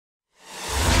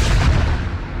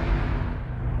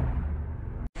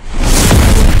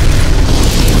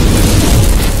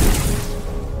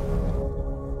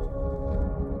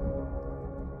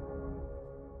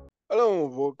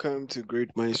welcome to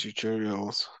Great Minds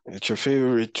Tutorials. It's your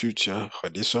favorite tutor,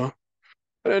 Hadiso.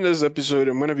 And in this episode,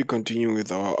 I'm going to be continuing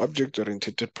with our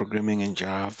object-oriented programming in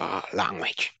Java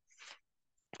language.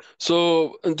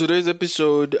 So in today's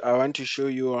episode, I want to show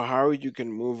you how you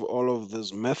can move all of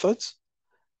these methods,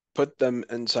 put them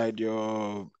inside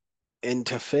your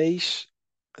interface,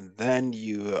 and then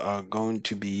you are going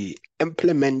to be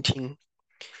implementing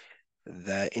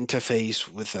the interface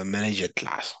with a manager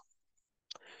class.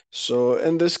 So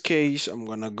in this case, I'm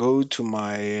going to go to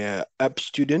my app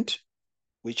student,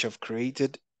 which I've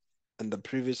created in the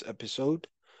previous episode.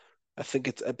 I think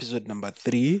it's episode number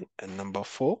 3 and number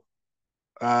 4.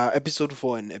 Episode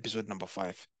 4 and episode number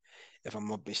 5, if I'm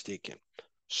not mistaken.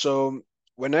 So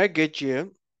when I get here,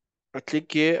 I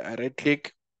click here, I right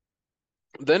click.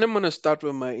 Then I'm going to start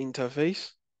with my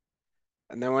interface.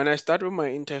 And then when I start with my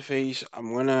interface,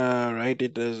 I'm going to write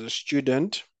it as a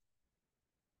student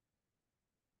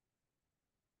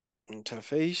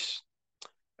interface.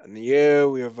 And here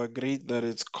we have agreed that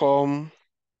it's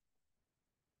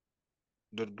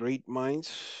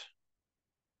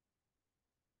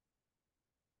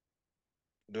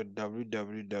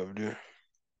com.greatminds.www.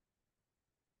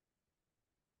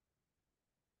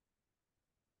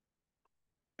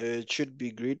 It should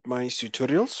be Great Minds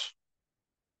Tutorials.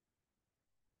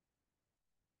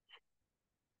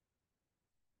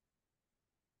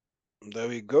 There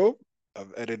we go.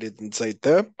 I've added it inside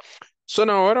there. So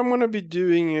now what I'm going to be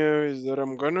doing here is that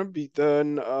I'm going to be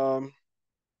then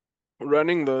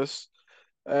running this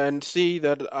and see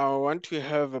that I want to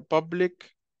have a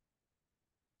public.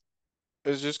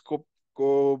 Let's just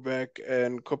go back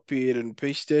and copy it and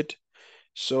paste it.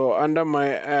 So under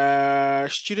my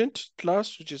student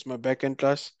class, which is my backend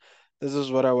class, this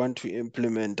is what I want to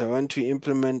implement. I want to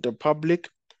implement a public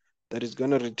that is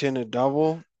going to return a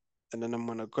double, and then I'm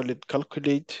going to call it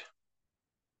calculate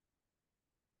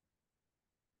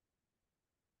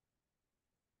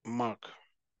mark.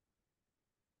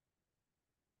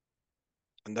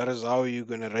 And that is how you're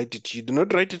going to write it. You do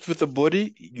not write it with a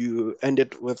body, you end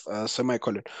it with a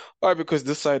semicolon. Why? Because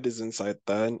this side is inside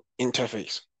the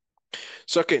interface.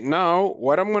 So, okay, now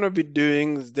what I'm going to be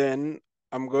doing is then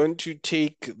I'm going to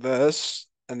take this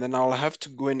and then I'll have to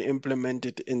go and implement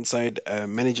it inside a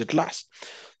manager class.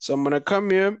 So I'm going to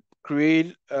come here,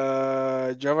 create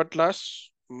a Java class.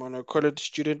 I'm going to call it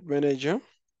student manager.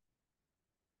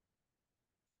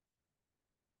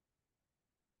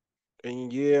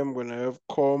 And here I'm going to have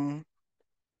com.greatminds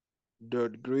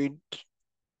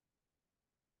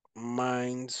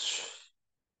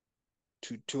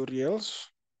tutorials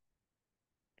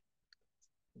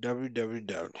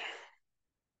www.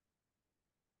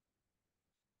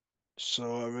 So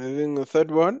I'm having a third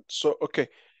one. So, okay.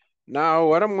 Now,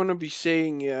 what I'm going to be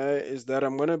saying here is that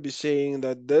I'm going to be saying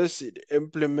that it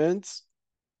implements.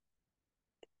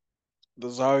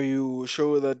 This is how you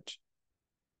show that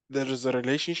there is a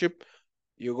relationship.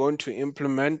 You're going to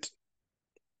implement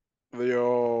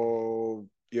your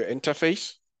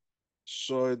interface.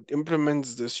 So it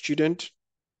implements the student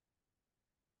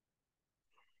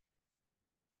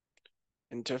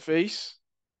interface.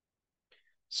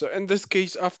 So in this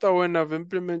case, after when I've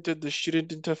implemented the student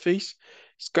interface,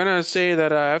 it's gonna say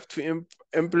that I have to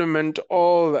implement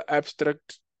all the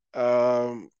abstract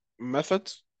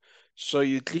methods. So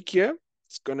you click here,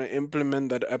 it's gonna implement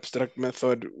that abstract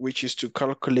method, which is to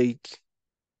calculate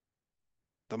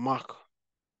the mark.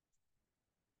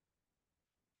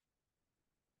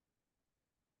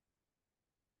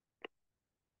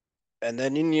 And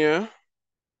then in here,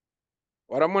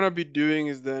 what I'm gonna be doing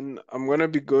is then I'm gonna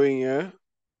be going here.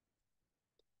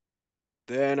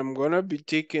 Then I'm gonna be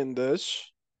taking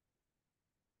this.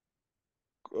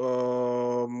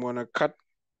 I'm gonna cut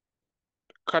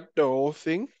the whole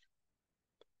thing.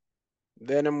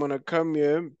 Then I'm gonna come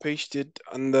here and paste it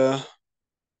under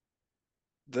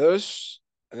this,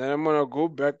 and then I'm gonna go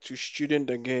back to student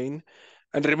again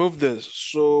and remove this.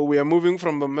 So we are moving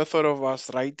from the method of us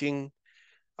writing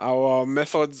our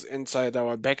methods inside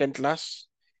our backend class.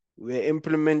 We're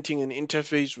implementing an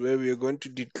interface where we are going to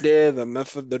declare the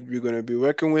method that we're going to be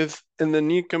working with. In the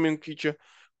new coming future,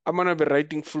 I'm going to be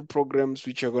writing full programs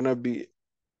which are going to be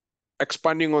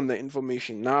expanding on the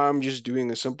information. Now I'm just doing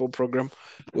a simple program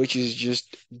which is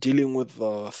just dealing with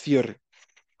the theory.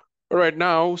 All right,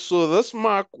 now, so this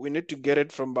mark, we need to get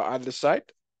it from the other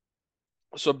side.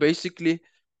 So basically,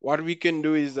 what we can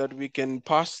do is that we can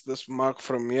pass this mark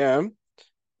from here.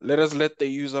 Let the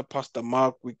user pass the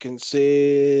mark. We can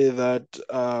say that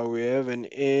we have an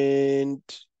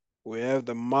int, we have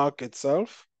the mark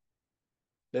itself.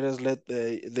 Let us let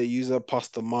the user pass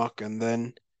the mark, and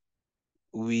then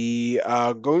We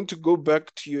are going to go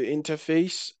back to your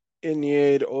interface. In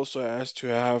here, it also has to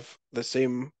have the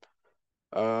same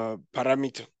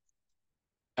parameter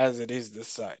as it is this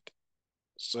side.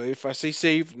 So if I say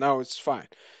save, now it's fine.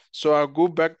 So I'll go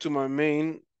back to my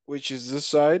main, which is this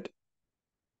side.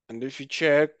 And if you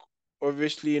check,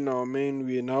 obviously in our main,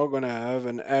 we're now going to have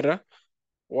an error.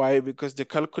 Why? Because the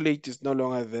calculate is no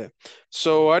longer there.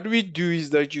 So what we do is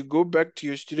that you go back to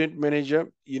your student manager.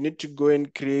 You need to go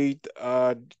and create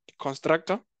a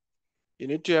constructor. You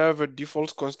need to have a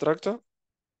default constructor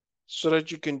so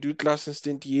that you can do class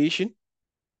instantiation.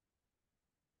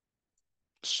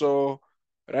 So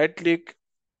right click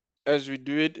as we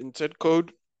do it, insert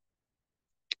code.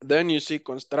 Then you say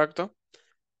constructor.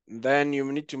 Then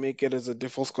you need to make it as a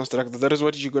default constructor. That is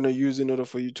what you're going to use in order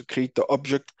for you to create the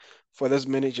object for this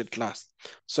manager class.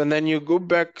 So then you go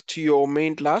back to your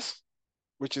main class,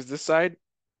 which is this side,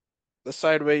 the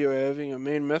side where you're having your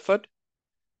main method.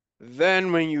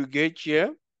 Then when you get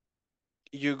here,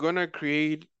 you're going to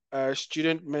create a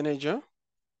student manager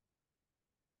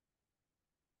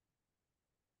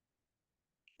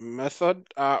method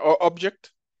or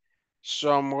object.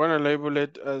 So I'm going to label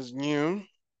it as new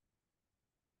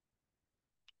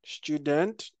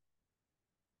student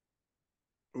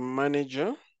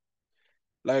manager,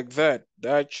 like that.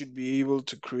 That should be able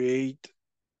to create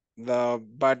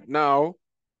but now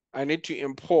I need to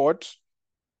import.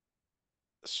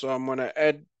 So I'm going to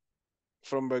add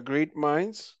from the great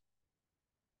minds.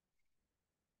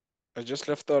 I just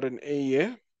left out an A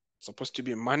here. It's supposed to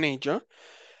be manager.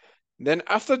 Then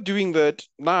after doing that,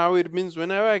 now it means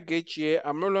whenever I get here,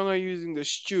 I'm no longer using the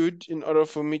stud in order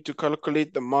for me to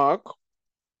calculate the mark.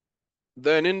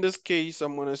 Then in this case,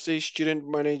 I'm going to say student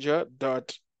manager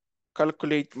dot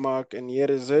calculate mark, and here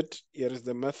is it. Here is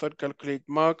the method calculate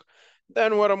mark.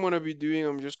 Then what I'm going to be doing,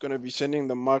 I'm just going to be sending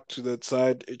the mark to that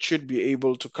side. It should be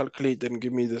able to calculate and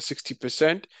give me the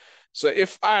 60%. So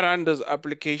if I run this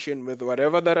application with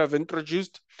whatever that I've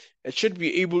introduced, it should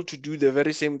be able to do the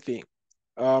very same thing.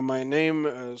 My name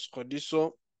is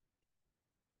Khodiso.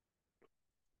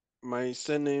 My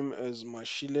surname is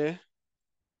Mashile.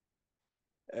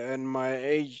 And my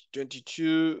age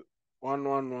 22,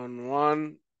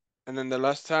 1111. And then the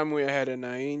last time we had a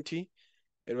 90,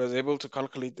 it was able to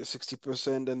calculate the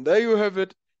 60%. And there you have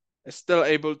it. It's still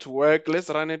able to work. Let's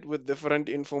run it with different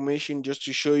information just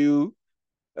to show you.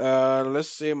 Let's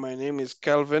say my name is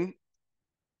Calvin.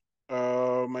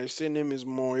 My surname is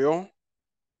Moyo.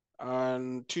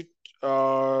 And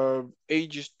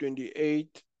age is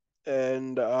 28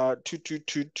 and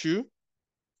 2222.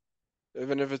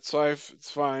 Even if it's 5,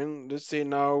 it's fine. Let's say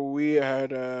now we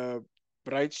had a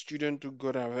bright student who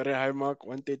got a very high mark,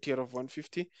 130 out of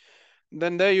 150.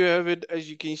 Then there you have it. As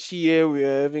you can see here, we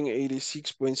are having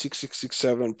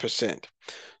 86.6667%.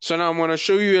 So now I'm going to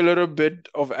show you a little bit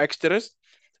of extras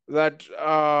that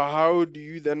how do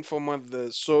you then format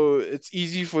this? So it's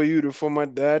easy for you to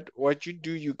format that. What you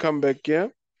do, you come back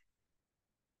here,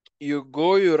 you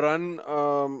go, you run,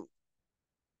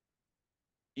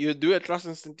 you do a class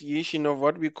instantiation of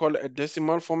what we call a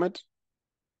decimal format.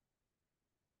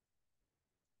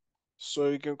 So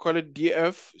you can call it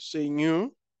df, say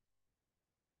new.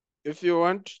 If you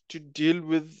want to deal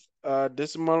with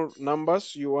decimal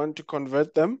numbers, you want to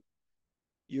convert them,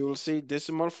 you will say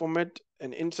decimal format,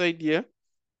 and inside here,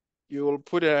 you will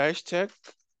put a hashtag,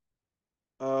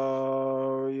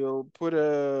 you'll put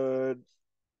a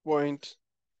point,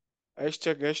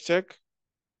 hashtag,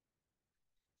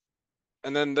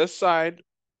 and then this side,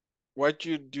 what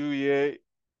you do here,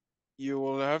 you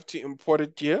will have to import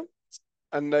it here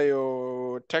under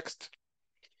your text,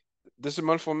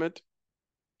 decimal format.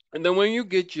 And then when you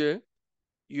get here,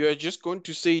 you are just going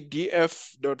to say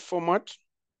df.format.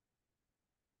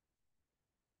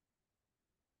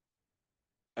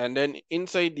 And then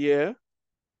inside here,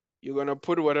 you're going to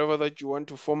put whatever that you want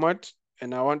to format.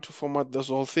 And I want to format this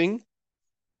whole thing.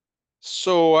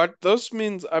 So what this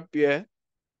means up here,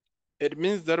 it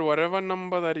means that whatever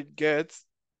number that it gets,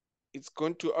 it's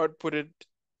going to output it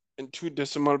in 2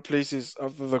 decimal places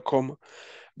after the comma.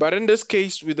 But in this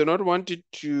case, we do not want it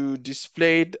to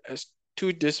display it as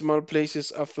 2 decimal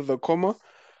places after the comma.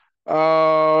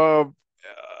 Okay,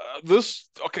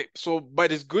 so,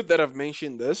 but it's good that I've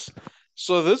mentioned this.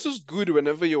 So this is good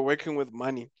whenever you're working with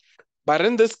money. But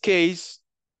in this case,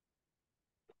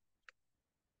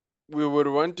 we would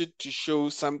want it to show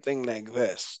something like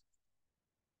this.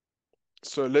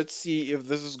 So let's see if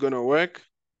this is going to work.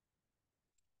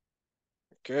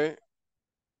 Okay.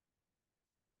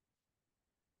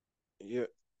 Yeah,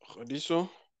 Khadiso.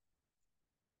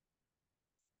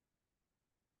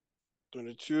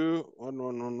 22,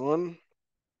 1111.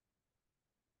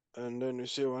 and then we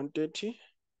say 130.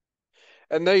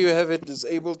 And there you have it, is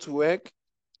able to work.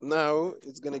 Now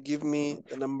it's going to give me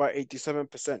the number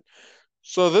 87%.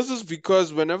 So this is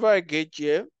because whenever I get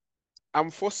here,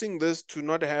 I'm forcing this to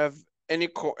not have any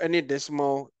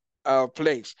decimal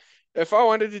place. If I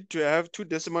wanted it to have two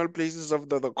decimal places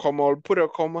after the comma, I'll put a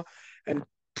comma and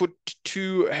put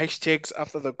two hashtags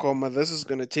after the comma. This is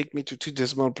going to take me to two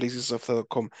decimal places after the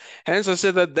comma. Hence, I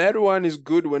said that that one is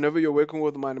good whenever you're working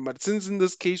with money. But since in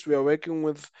this case we are working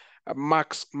with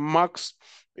marks,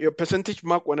 your percentage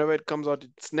mark, whenever it comes out,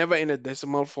 it's never in a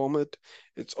decimal format.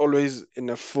 It's always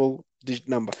in a full digit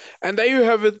number. And there you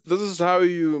have it. This is how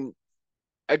you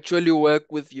actually work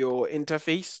with your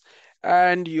interface,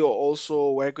 and you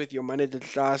also work with your manager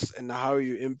class and how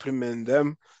you implement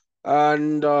them.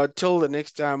 And till the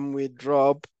next time we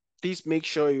drop, please make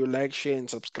sure you like, share, and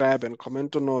subscribe and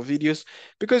comment on our videos,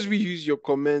 because we use your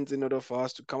comments in order for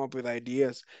us to come up with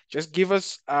ideas. Just give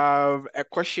us a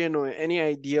question or any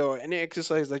idea or any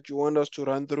exercise that you want us to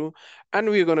run through, and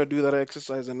we're going to do that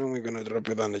exercise and then we're going to drop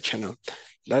it on the channel.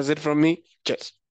 That's it from me. Cheers.